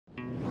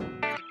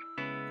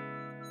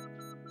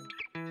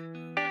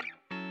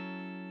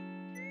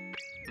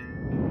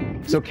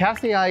So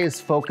CastAI is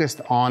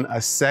focused on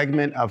a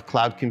segment of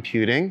cloud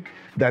computing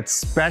that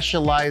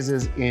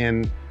specializes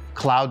in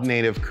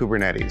cloud-native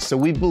Kubernetes. So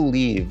we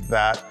believe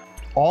that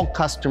all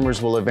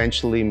customers will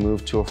eventually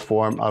move to a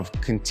form of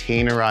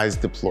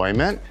containerized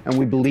deployment, and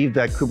we believe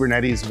that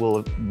Kubernetes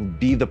will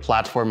be the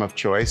platform of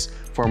choice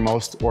for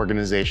most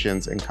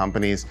organizations and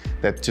companies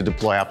to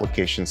deploy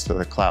applications to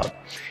the cloud.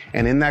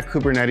 And in that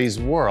Kubernetes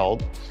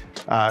world,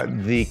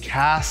 the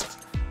Cast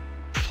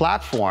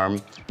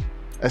platform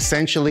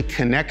essentially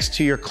connects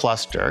to your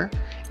cluster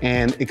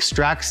and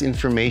extracts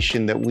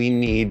information that we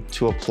need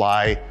to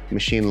apply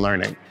machine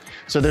learning.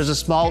 So there's a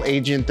small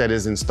agent that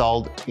is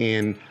installed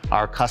in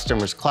our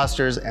customers'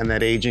 clusters, and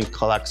that agent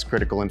collects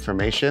critical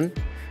information,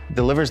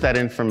 delivers that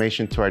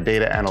information to our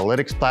data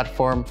analytics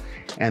platform,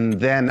 and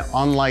then,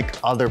 unlike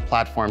other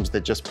platforms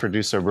that just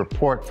produce a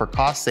report for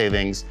cost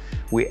savings,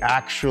 we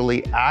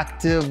actually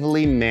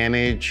actively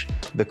manage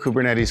the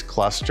Kubernetes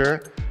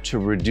cluster to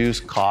reduce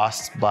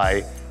costs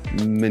by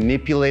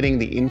manipulating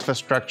the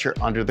infrastructure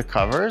under the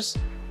covers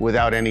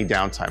without any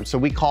downtime. So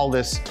we call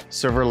this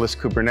serverless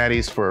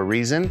Kubernetes for a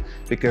reason,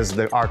 because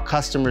our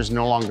customers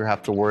no longer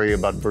have to worry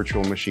about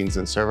virtual machines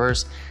and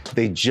servers.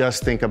 They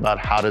just think about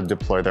how to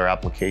deploy their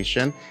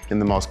application in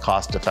the most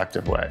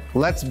cost-effective way.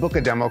 Let's book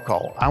a demo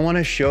call. I want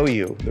to show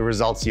you the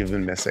results you've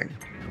been missing.